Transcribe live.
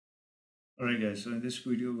Alright guys, so in this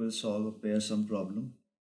video we'll solve a pair sum problem.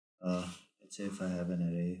 Let's say if I have an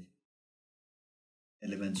array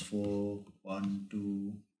elements 4, 1,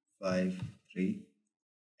 2, 5, 3,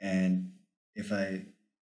 and if I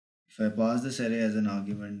pass this array as an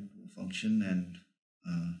argument function and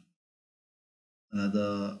uh,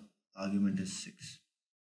 another argument is 6,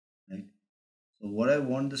 right? So what I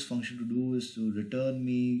want this function to do is to return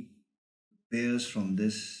me pairs from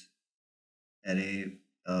this array,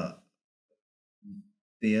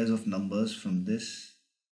 pairs of numbers from this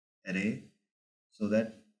array so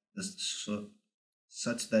that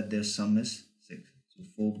such that their sum is 6. So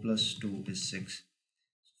 4 plus 2 is 6.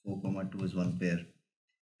 So 4 comma 2 is one pair,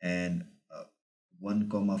 and 1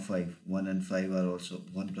 comma 5, 1 and 5 are also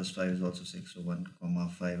 1 plus 5 is also 6. So 1 comma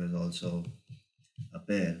 5 is also a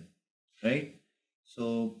pair, right?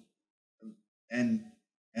 So and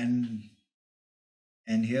and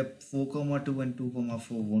and here 4 comma 2 and 2 comma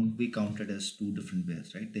 4 won't be counted as two different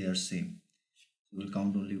pairs, right? They are same. So we'll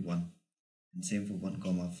count only one, and same for 1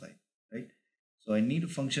 comma 5, right? So I need a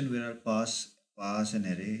function where I'll pass an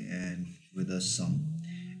array and with a sum,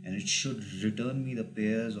 and it should return me the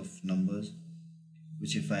pairs of numbers,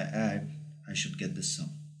 which if I add, I should get this sum,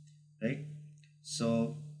 right?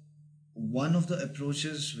 So one of the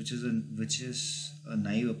approaches, which is a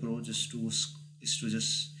naive approach, is to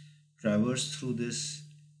just traverse through this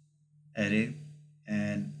array,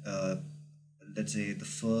 and let's say the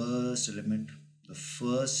first element is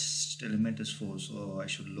 4, so I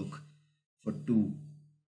should look for 2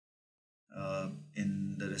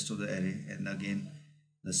 in the rest of the array, and again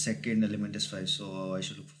the second element is 5, so I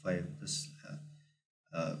should look for 5.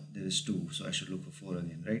 There is 2, so I should look for 4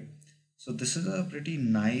 again, right? So this is a pretty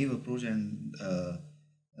naive approach, and the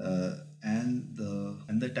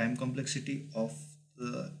time complexity of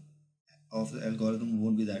the algorithm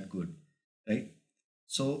won't be that good, right?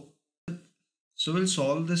 So we'll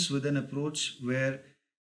solve this with an approach where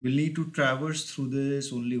we'll need to traverse through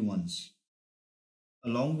this only once.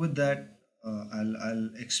 Along with that, I'll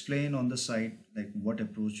explain on the side like what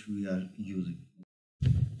approach we are using.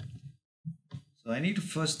 So I need to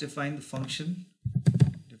first define the function.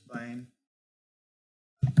 Define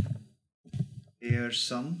pair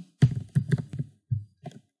sum.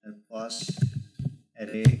 I'll pass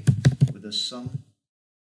array with a sum.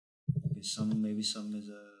 Okay, maybe sum is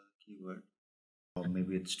a keyword, or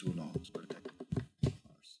maybe it's too long. So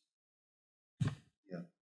yeah.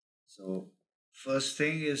 So first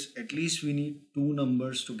thing is at least we need two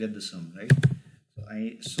numbers to get the sum, right?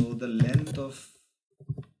 So the length of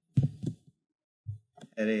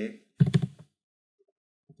array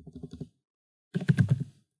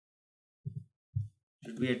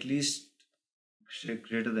should be at least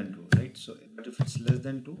greater than 2, right? So but if it's less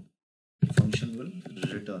than 2, the function will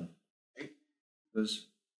return, right? Because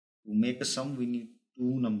to make a sum we need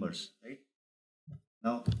two numbers, right?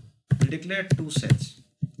 Now we'll declare two sets,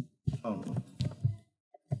 found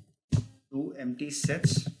two empty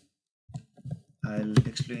sets. I'll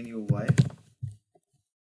explain you why.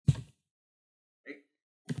 Right?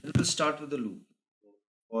 We'll start with the loop.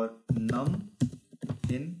 For num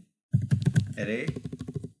in array,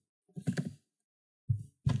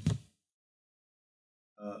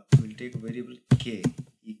 we'll take a variable k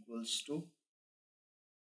equals to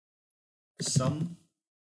sum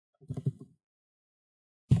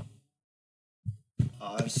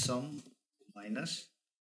r sum minus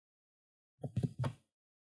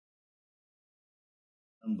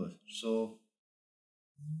number. So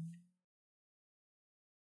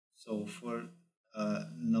for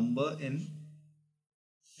number in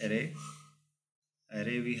array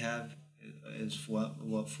we have is 4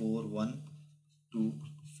 1 2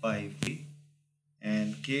 5,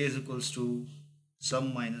 and k is equals to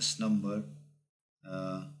sum minus number.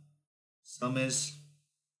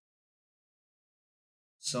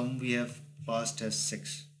 Sum we have passed as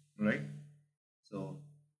 6, right? So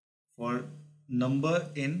for number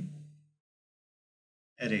in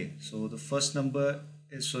array, so the first number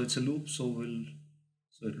is, so it's a loop, so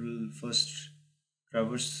it will first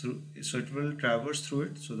traverse through, so it will traverse through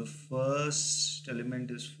it. So the first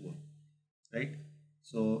element is 4, right?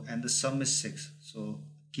 So and the sum is 6, so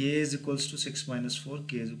k is equals to 6 minus 4,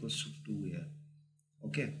 k is equals to 2 here.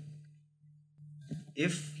 Okay,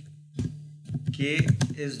 if k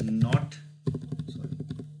is not, sorry,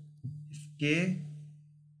 if k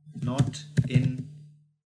not in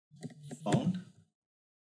found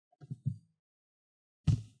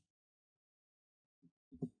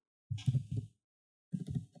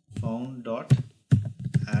dot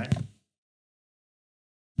add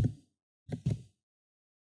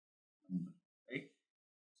number, right?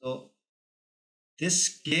 So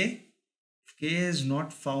this k k is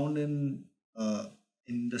not found in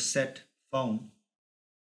the set found,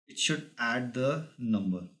 it should add the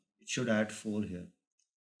number. It should add 4 here.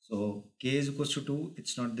 So k is equals to 2.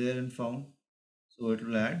 It's not there in found. So it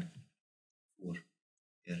will add 4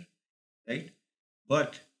 here, right?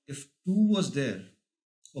 But if 2 was there,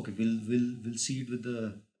 okay, we'll see it with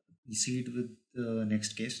the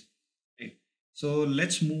next case, right? So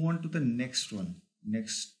let's move on to the next one,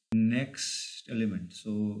 next element.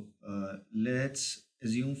 So let's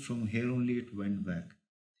assume from here only it went back,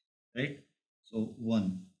 right? So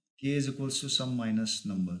 1, k is equals to some minus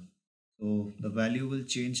number. So the value will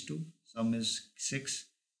change to sum is 6,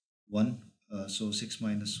 1. So 6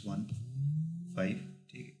 minus 1, 5.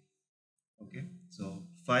 Take it. Okay. So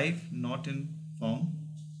 5 not in found.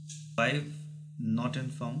 5 not in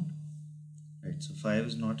found. Right. So 5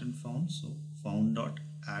 is not in found. So found dot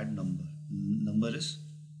add number. Number is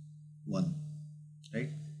 1.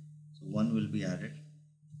 Right. So 1 will be added.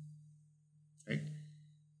 Right.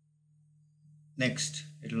 Next,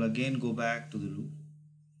 it will again go back to the loop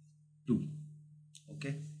 2.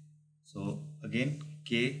 Okay. So again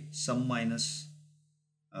k sum minus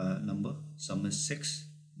number, sum is 6,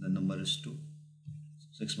 the number is 2.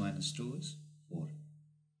 6 minus 2 is 4.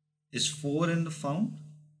 Is 4 in the found?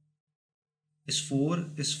 Is 4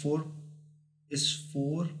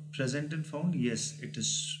 present in found? Yes, it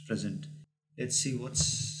is present. Let's see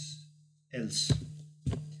what's else.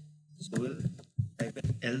 So we'll type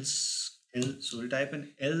in else. So we'll type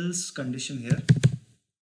in else condition here.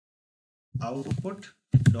 Output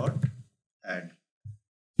dot add.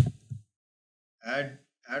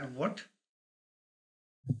 Add what?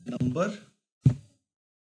 Number,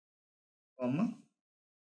 comma,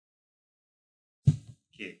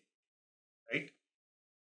 k. Right?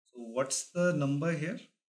 So what's the number here?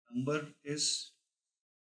 Number is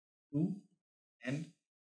 2 and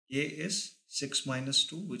k is 6 minus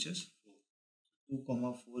 2, which is 4. 2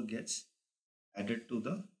 comma 4 gets added to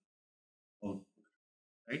the output,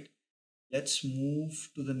 right? Let's move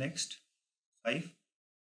to the next 5,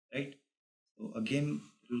 right? So again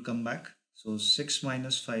it will come back. So 6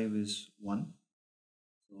 minus 5 is 1.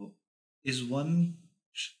 So is 1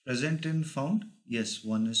 present in found? Yes,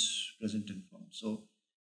 1 is present in found. So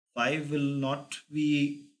 5 will not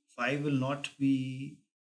be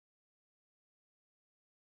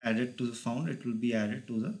added to the found. It will be added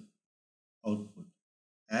to the output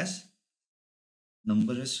as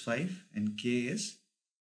number is 5 and k is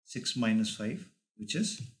 6 minus 5, which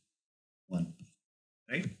is 1,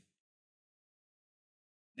 right?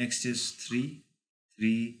 Next is 3.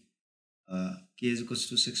 K is equals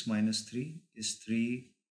to 6 minus 3. Is 3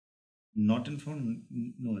 not in found?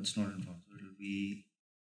 No, it's not in found. So it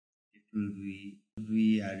will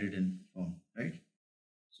be added in found, right?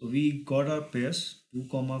 So we got our pairs 2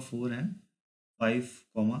 comma 4 and 5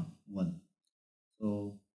 comma 1.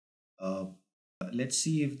 So let's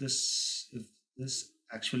see if this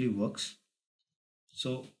actually works.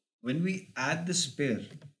 So when we add this pair,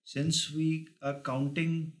 since we are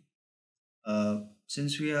counting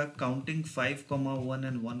 5 comma 1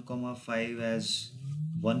 and 1 comma 5 as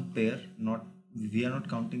one pair, we are not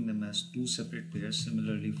counting them as two separate pairs.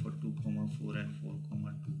 Similarly for 2 comma 4 and 4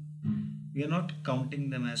 comma 2, we are not counting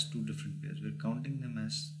them as two different pairs, we're counting them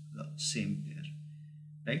as the same pair,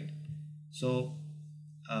 right? So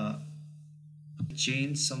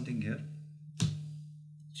change something here,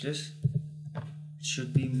 just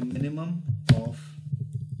should be minimum of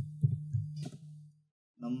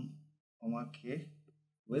num comma k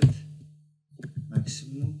with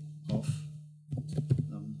maximum of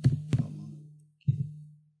num comma k,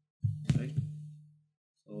 right?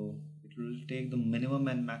 So it will take the minimum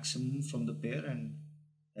and maximum from the pair, and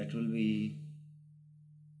that will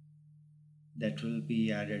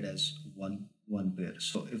be added as one pair.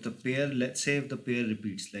 So if the pair, let's say if the pair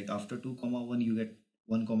repeats, like after 2 comma 1 you get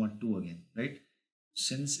 1 comma 2 again, right?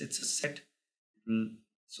 Since it's a set, it will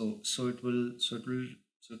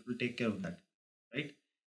it will take care of that, right?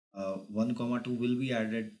 1 comma 2 will be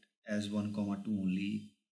added as 1 comma 2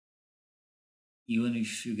 only, even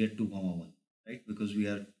if you get 2 comma 1, right? Because we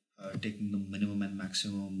are taking the minimum and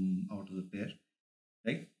maximum out of the pair,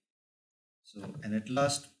 right? So, and at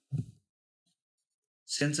last,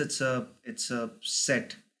 since it's a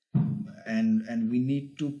set, and we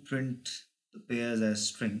need to print the pairs as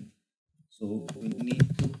string, so we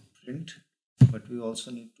need to print, but we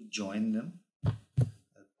also need to join them.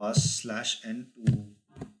 I'll pass /n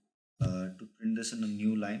to print this in a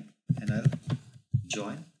new line, and I'll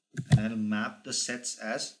join, and I'll map the sets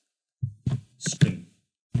as string,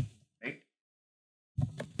 right?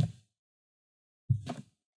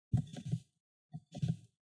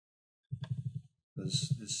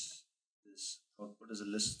 because this output is a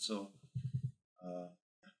list, so uh,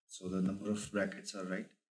 so the number of brackets are right.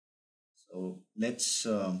 So let's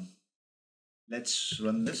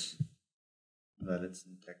run this valid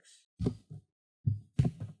syntax.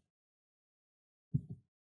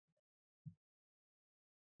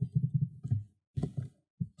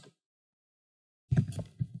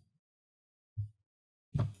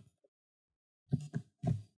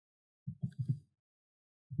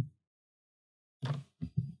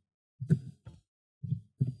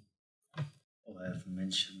 Oh, I have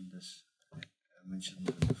mentioned this. I mentioned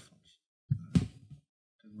the function.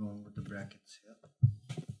 Nothing wrong with the brackets here.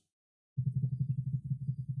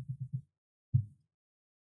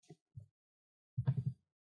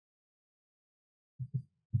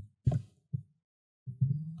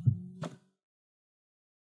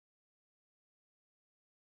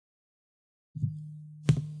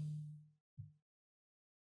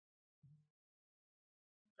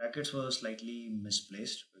 Brackets were slightly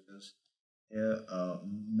misplaced because here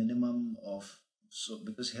minimum of so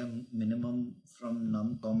because here minimum from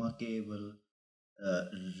num comma k uh, r-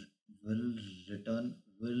 will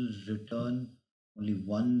return only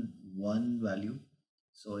one value.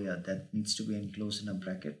 So yeah, that needs to be enclosed in a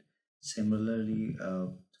bracket. Similarly,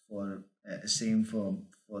 for same for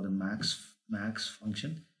the max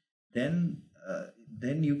function, then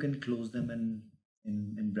then you can close them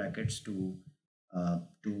in brackets to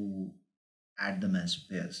add them as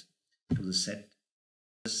pairs to the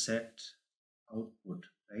set output,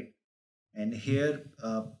 right? And here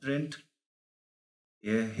print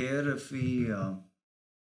here if we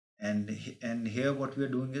and here what we are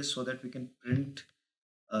doing is so that we can print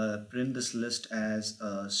this list as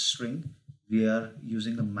a string. We are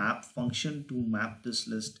using a map function to map this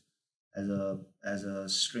list as a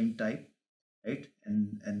string type, right?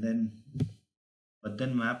 And then but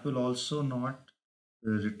then map will also not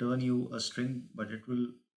return you a string, but it will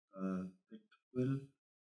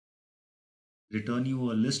return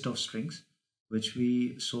you a list of strings, which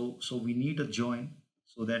so we need a join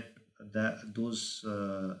so that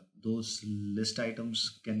those list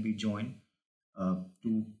items can be joined uh,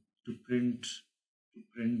 to to print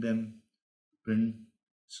them print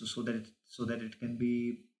so that it can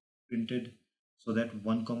be printed so that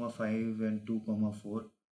 1 comma 5 and 2 comma 4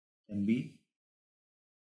 can be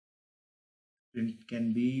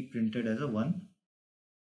can be printed as a one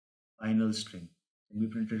final string, can be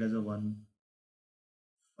printed as a one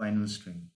final string.